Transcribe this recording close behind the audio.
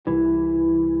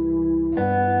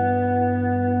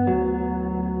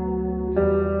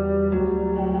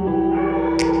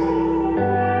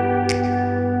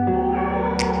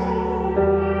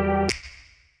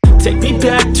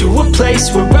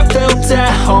place where I felt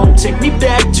at home. Take me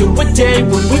back to a day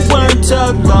when we weren't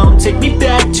alone. Take me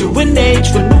back to an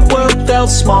age when the world felt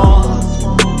small,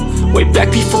 way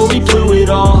back before we blew it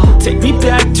all. Take me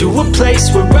back to a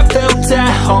place where I felt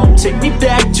at home. Take me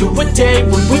back to a day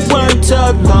when we weren't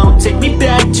alone. Take me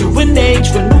back to an age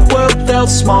when the world felt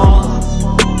small,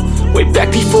 way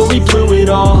back before we blew it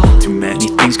all. Too many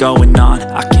things going on,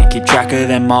 I can't keep track of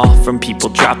them all. From people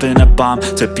dropping a bomb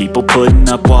to people putting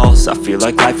up walls. I feel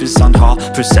like life is on hold,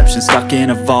 perception stuck in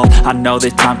a vault. I know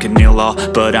that time can heal all,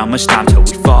 but how much time till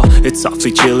we fall? It's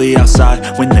awfully chilly outside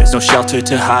when there's no shelter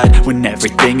to hide. When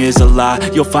everything is a lie,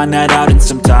 you'll find that out in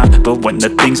some time. But when the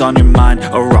things on your mind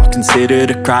are all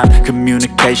considered a crime,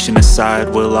 communication aside,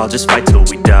 we'll all just fight till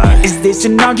we die. Is this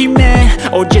an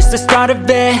argument or just the start of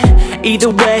it? Either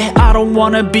way, I don't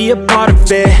wanna be a part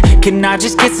of it. Can I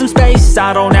just get some space?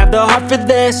 I don't have the heart for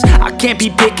this. I can't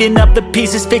be picking up the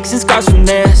pieces, fixing scars from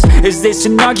this. Is this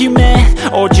an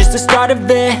argument or just the start of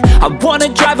it? I wanna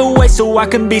drive away so I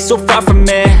can be so far from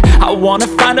it. I wanna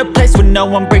find a place where no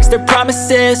one breaks their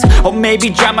promises, or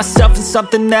maybe drown myself in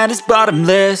something that is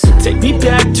bottomless. Take me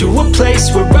back to a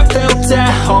place where I felt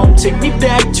at home. Take me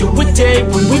back to a day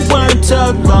when we weren't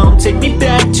alone. Take me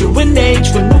back to an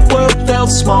age when the world felt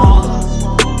small,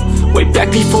 way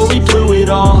back before we blew it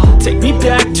all. Take me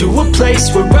back to a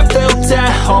place where I felt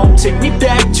at home. Take me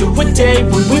back to a day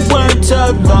when we weren't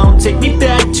alone. Take me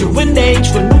back to an age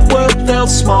when the world felt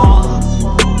small,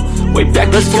 way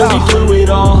back before we blew it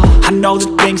all. I know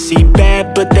that things seem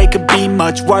bad, but they could be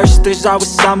much worse. There's always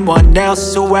someone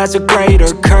else who has a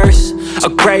greater curse, a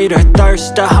greater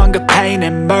thirst, a hunger, pain,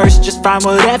 and mercy. Just find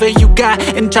whatever you got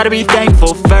and try to be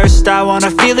thankful first. I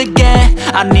wanna feel again,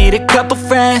 I need a couple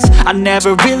friends. I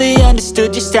never really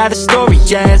understood just how the story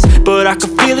ends, but I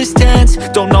can feel it's tense,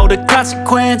 don't know the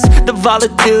consequence. The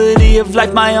volatility of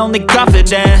life, my only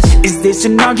confidence. Is this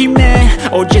an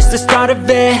argument or just the start of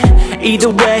it? Either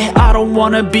way, I don't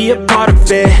wanna be a part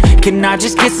of it. Can I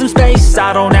just get some space?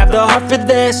 I don't have the heart for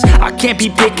this. I can't be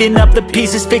picking up the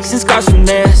pieces, fixing scars from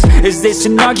this. Is this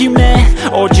an argument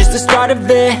or just the start of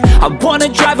it? I wanna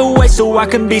drive away so I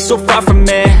can be so far from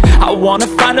it. I wanna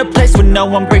find a place where no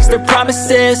one breaks their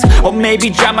promises, or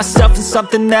maybe drown myself in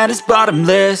something that is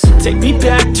bottomless. Take me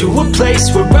back to a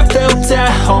place where I felt at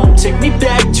home. Take me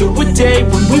back to a day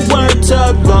when we weren't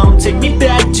alone. Take me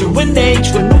back to an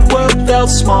age when the world felt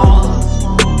small,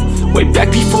 way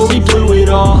back before we blew it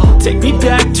all. Take me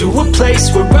back to a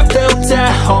place where I felt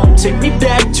at home. Take me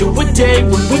back to a day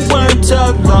when we weren't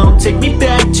alone. Take me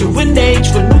back to an age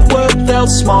when the world felt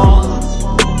small,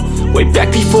 way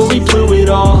back before we blew it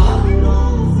all.